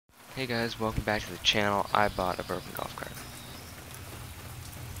Hey guys, welcome back to the channel. I bought a broken golf cart.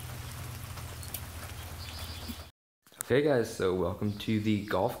 Okay guys, so welcome to the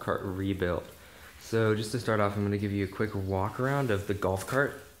golf cart rebuild. So just to start off, I'm going to give you a quick walk around of the golf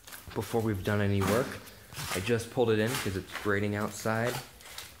cart before we've done any work. I just pulled it in because it's raining outside,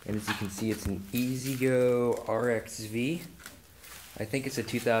 and as you can see it's an EasyGo RXV. I think it's a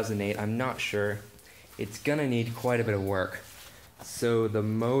 2008, I'm not sure. It's gonna need quite a bit of work. So the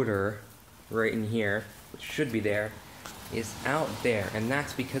motor right in here, which should be there, is out there, and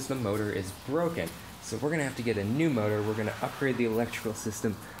that's because the motor is broken. So we're gonna have to get a new motor. We're gonna upgrade the electrical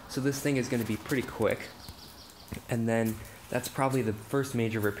system, so this thing is gonna be pretty quick. And then that's probably the first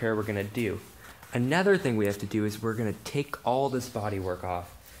major repair we're gonna do. Another thing we have to do is we're gonna take all this bodywork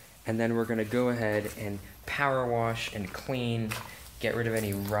off, and then we're gonna go ahead and power wash and clean, get rid of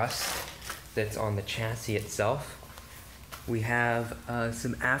any rust that's on the chassis itself. We have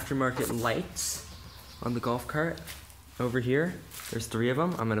some aftermarket lights on the golf cart over here. There's 3 of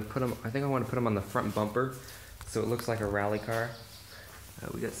them. I'm gonna put them, I think I wanna put them on the front bumper so it looks like a rally car.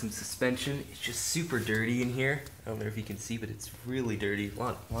 We got some suspension. It's just super dirty in here. I don't know if you can see, but it's really dirty. A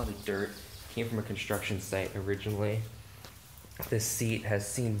lot of dirt. Came from a construction site originally. This seat has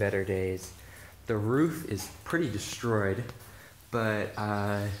seen better days. The roof is pretty destroyed, but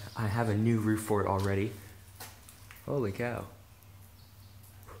I have a new roof for it already. Holy cow.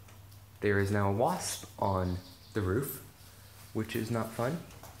 There is now a wasp on the roof, which is not fun.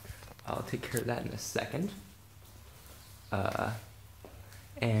 I'll take care of that in a second.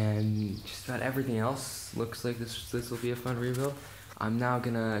 And just about everything else looks like this will be a fun rebuild. I'm now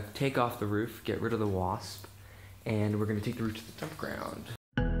gonna take off the roof, get rid of the wasp, and we're gonna take the roof to the dump ground.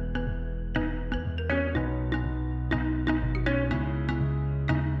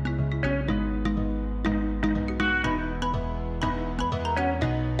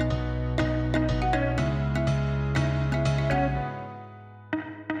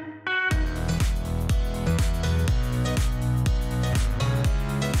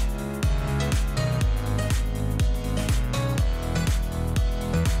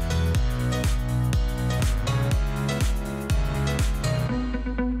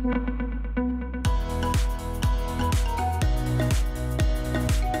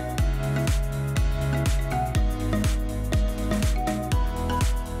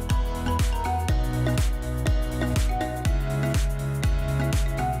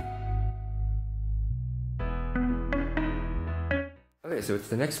 Okay, so it's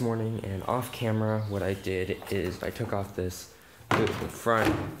the next morning, and off camera what I did is I took off this the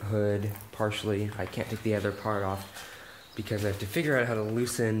front hood partially. I can't take the other part off because I have to figure out how to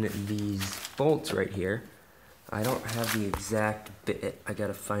loosen these bolts right here. I don't have the exact bit. I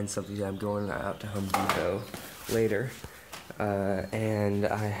gotta find something. I'm going out to Home Depot later. And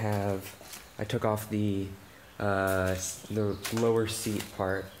I took off the lower seat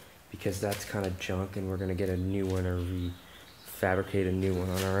part because that's kind of junk, and we're gonna get a new one or fabricate a new one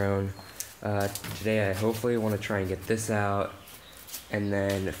on our own. Today I hopefully want to try and get this out, and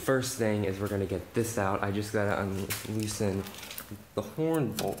then the first thing is we're going to get this out. I just got to loosen the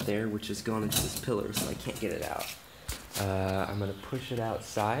horn bolt there, which is going into this pillar, so I can't get it out. I'm going to push it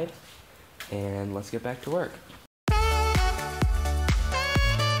outside, and let's get back to work.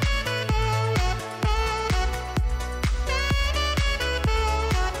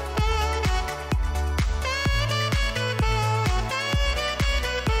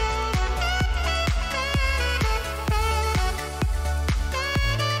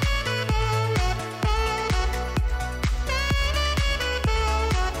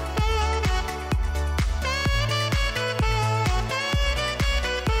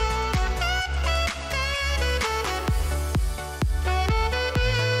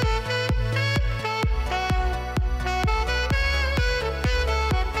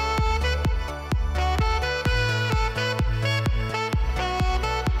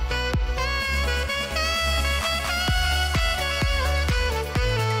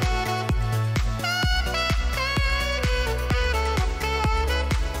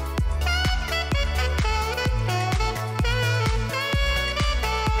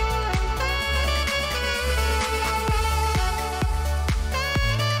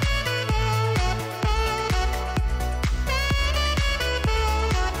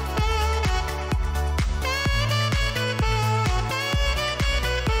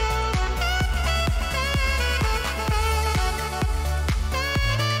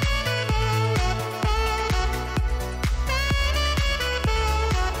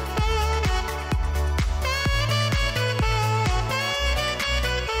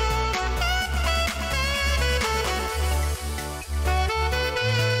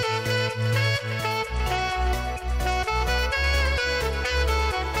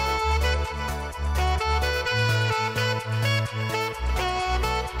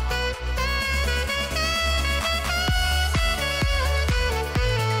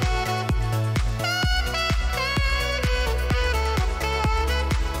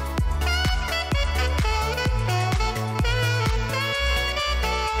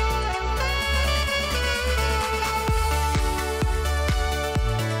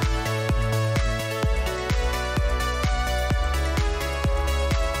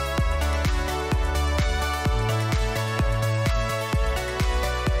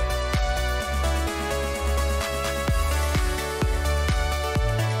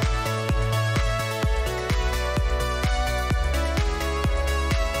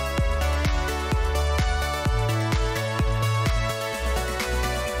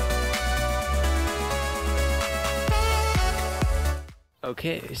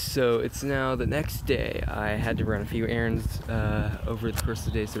 Okay, so it's now the next day. I had to run a few errands over the course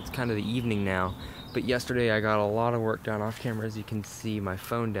of the day, so it's kind of the evening now. But yesterday I got a lot of work done off camera. As you can see, my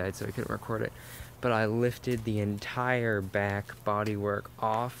phone died, so I couldn't record it. But I lifted the entire back bodywork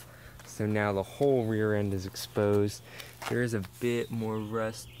off, so now the whole rear end is exposed. There is a bit more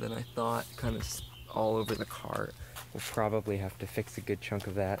rust than I thought, kind of all over the car. We'll probably have to fix a good chunk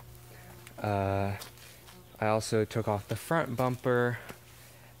of that. I also took off the front bumper,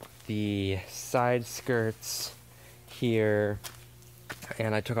 the side skirts here,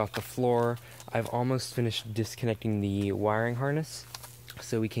 and I took off the floor. I've almost finished disconnecting the wiring harness,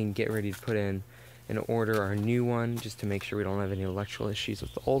 so we can get ready to put in and order our new one, just to make sure we don't have any electrical issues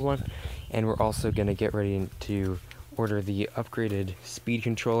with the old one. And we're also gonna get ready to order the upgraded speed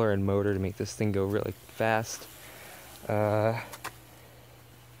controller and motor to make this thing go really fast. Yep,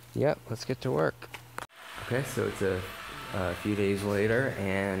 let's get to work. Okay, so it's a few days later,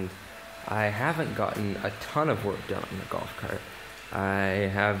 and I haven't gotten a ton of work done on the golf cart. I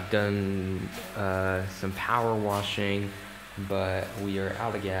have done some power washing, but we are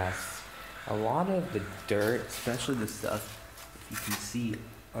out of gas. A lot of the dirt, especially the stuff you can see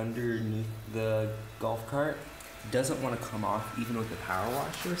underneath the golf cart, doesn't want to come off even with the power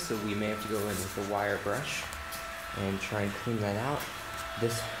washer, so we may have to go in with a wire brush and try and clean that out.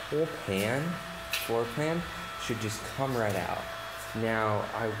 This whole floor pan, should just come right out. Now,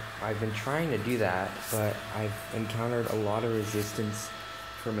 I've been trying to do that, but I've encountered a lot of resistance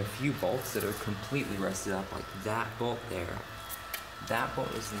from a few bolts that are completely rusted up, like that bolt there. That bolt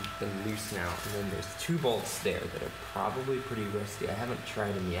has been loose now, and then there's two bolts there that are probably pretty rusty. I haven't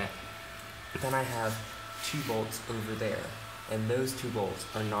tried them yet. But then I have two bolts over there, and those two bolts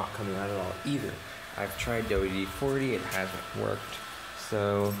are not coming out at all either. I've tried WD-40, it hasn't worked,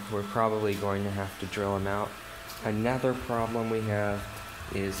 so we're probably going to have to drill them out. Another problem we have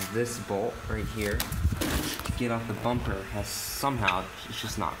is this bolt right here. To get off the bumper has somehow, it's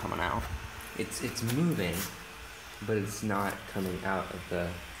just not coming out. It's moving, but it's not coming out of the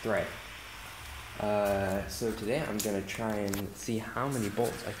thread. So today I'm gonna try and see how many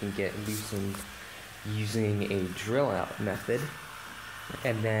bolts I can get loosened using a drill out method.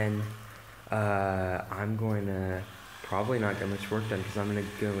 And then I'm going to probably not get much work done because I'm gonna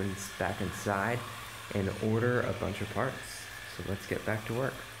go back inside and order a bunch of parts. So let's get back to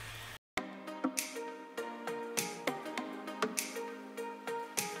work.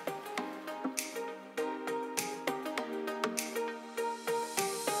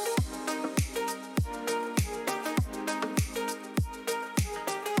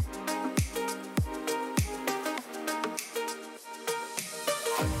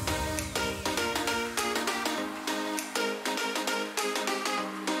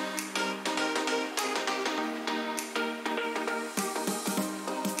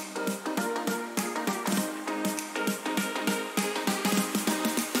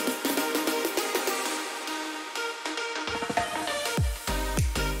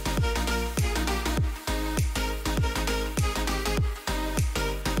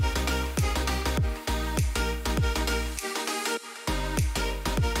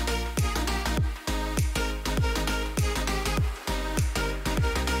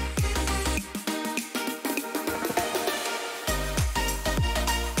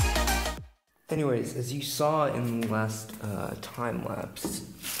 Anyways, as you saw in the last time lapse,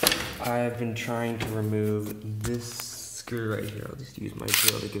 I've been trying to remove this screw right here. I'll just use my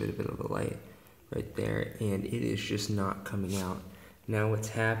drill to give it a bit of a light right there, and it is just not coming out. Now what's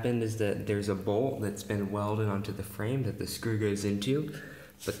happened is that there's a bolt that's been welded onto the frame that the screw goes into,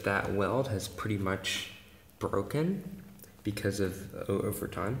 but that weld has pretty much broken because of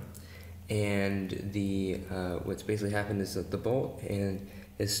overtime. And the what's basically happened is that the bolt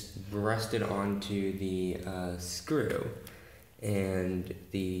is rusted onto the screw, and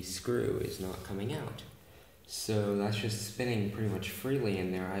the screw is not coming out. So that's just spinning pretty much freely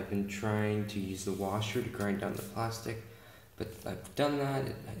in there. I've been trying to use the washer to grind down the plastic, but I've done that.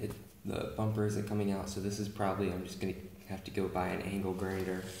 The bumper isn't coming out, so this is probably, I'm just gonna have to go buy an angle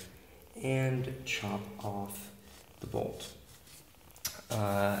grinder and chop off the bolt.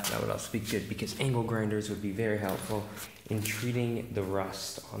 That would also be good because angle grinders would be very helpful in treating the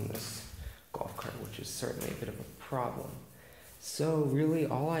rust on this golf cart, which is certainly a bit of a problem. So really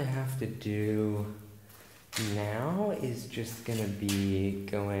all I have to do now is just gonna be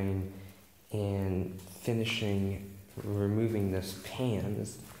going and removing this pan,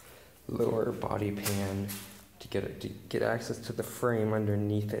 this lower body pan, to get access to the frame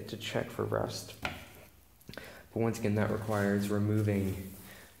underneath it to check for rust. But once again, that requires removing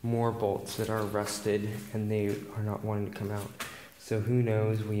more bolts that are rusted and they are not wanting to come out. So who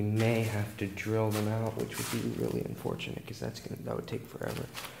knows, we may have to drill them out, which would be really unfortunate because that would take forever.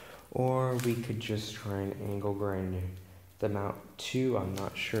 Or we could just try and angle grind them out too. I'm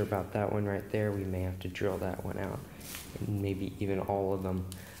not sure about that one right there. We may have to drill that one out, and maybe even all of them,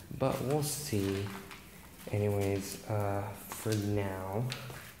 but we'll see. Anyways, for now,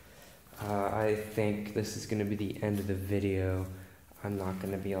 I think this is going to be the end of the video. I'm not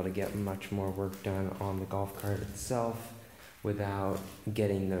going to be able to get much more work done on the golf cart itself without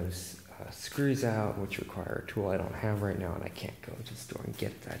getting those screws out, which require a tool I don't have right now, and I can't go to the store and get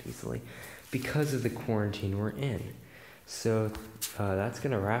it that easily because of the quarantine we're in. So that's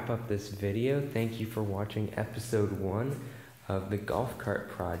going to wrap up this video. Thank you for watching episode 1 of the golf cart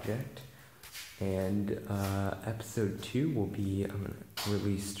project. And episode 2 will be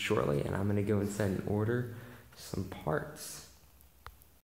released shortly, and I'm going to go and send and order some parts.